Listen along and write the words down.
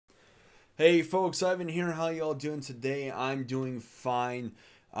Hey folks, Ivan here. How y'all doing today? I'm doing fine.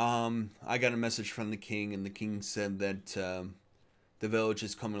 I got a message from the king, and the king said that the village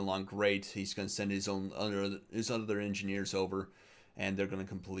is coming along great. He's going to send his other engineers over, and they're going to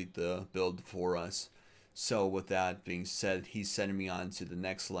complete the build for us. So with that being said, he's sending me on to the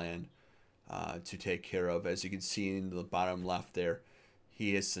next land to take care of. As you can see in the bottom left there,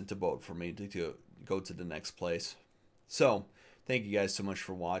 he has sent a boat for me to go to the next place. So thank you guys so much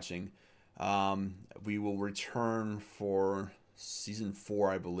for watching. We will return for season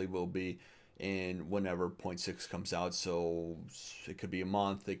 4, I believe will be in whenever point 6 comes out. So it could be a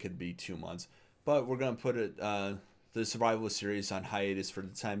month, it could be 2 months, but we're gonna put it the survival series on hiatus for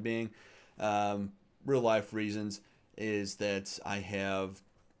the time being. Real life reasons is that I have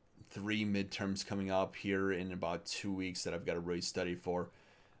 3 midterms coming up here in about 2 weeks that I've got to really study for.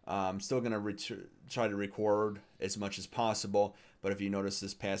 I'm still gonna try to record as much as possible, but if you notice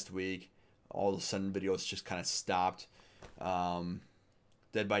this past week, all of a sudden videos just kind of stopped.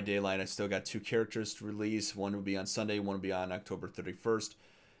 Dead by Daylight, I still got 2 characters to release. One will be on Sunday, one will be on October 31st,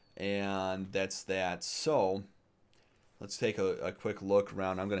 and that's that. So let's take a quick look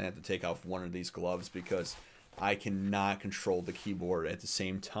around. I'm gonna have to take off one of these gloves because I cannot control the keyboard at the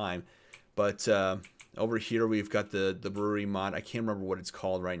same time. But over here we've got the brewery mod. I can't remember what it's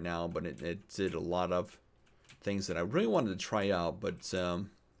called right now, but it did a lot of things that I really wanted to try out, but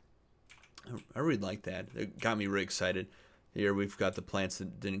I really like that. It got me really excited. Here we've got the plants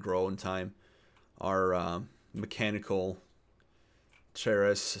that didn't grow in time. Our mechanical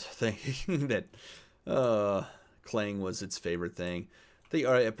terrace thing that Clang was its favorite thing. The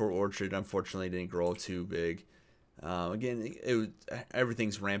apple orchard unfortunately didn't grow too big. Again,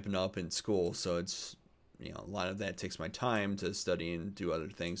 everything's ramping up in school, so it's, you know, a lot of that takes my time to study and do other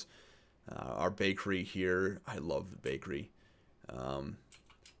things. Our bakery here, I love the bakery.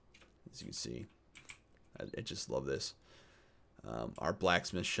 As you can see, I just love this. Our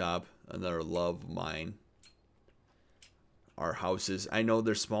blacksmith shop, another love of mine. Our houses, I know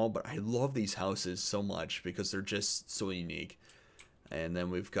they're small, but I love these houses so much because they're just so unique. And then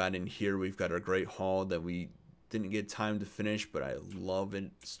we've got in here, we've got our great hall that we didn't get time to finish, but I love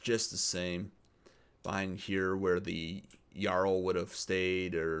it. It's just the same. Behind here where the Jarl would have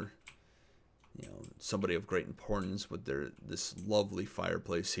stayed, or, you know, somebody of great importance with this lovely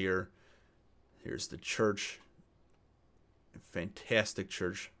fireplace here. Here's the church. Fantastic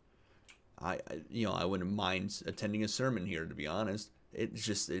church. I wouldn't mind attending a sermon here, to be honest. It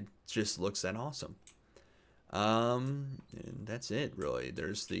just looks that awesome. And that's it really.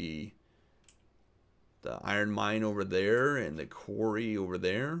 There's the iron mine over there and the quarry over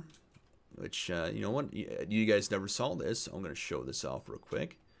there, which you know what, you guys never saw this. I'm going to show this off real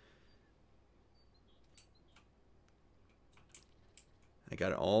quick. I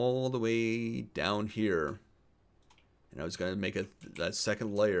got it all the way down here, and I was going to make that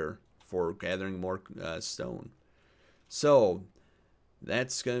second layer for gathering more stone. So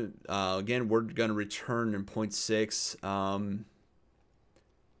that's going to, again, we're going to return in point 6. You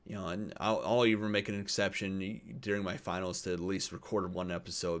know, and I'll even make an exception during my finals to at least record 1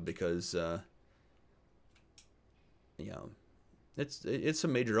 episode because, you know, it's a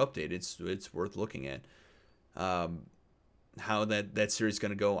major update. It's worth looking at. How that series is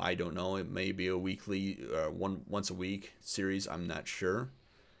going to go, I don't know. It may be a weekly, once a week series. I'm not sure.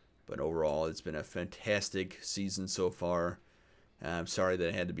 But overall, it's been a fantastic season so far. I'm sorry that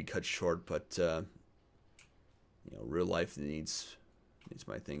it had to be cut short, but you know, real life needs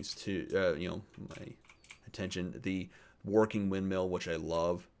my things too. You know, my attention. The working windmill, which I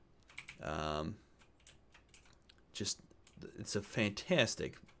love. Just, it's a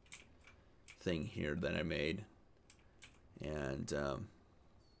fantastic thing here that I made. And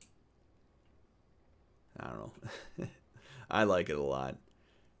I don't know. I like it a lot.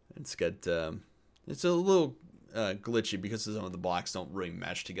 It's got it's a little glitchy because some of the blocks don't really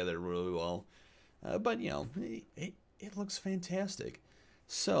mesh together really well. But you know, it looks fantastic.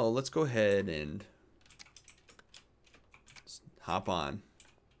 So let's go ahead and hop on.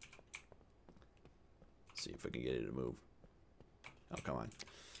 Let's see if I can get it to move. Oh, come on.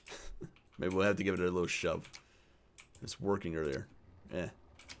 Maybe we'll have to give it a little shove. It's working earlier. Yeah,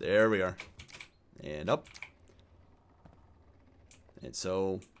 there we are. And up. And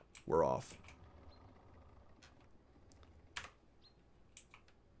so we're off.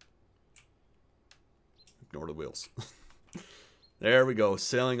 Ignore the wheels. There we go,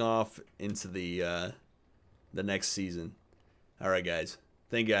 sailing off into the next season. All right, guys.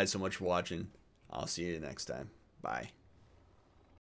 Thank you guys so much for watching. I'll see you next time. Bye.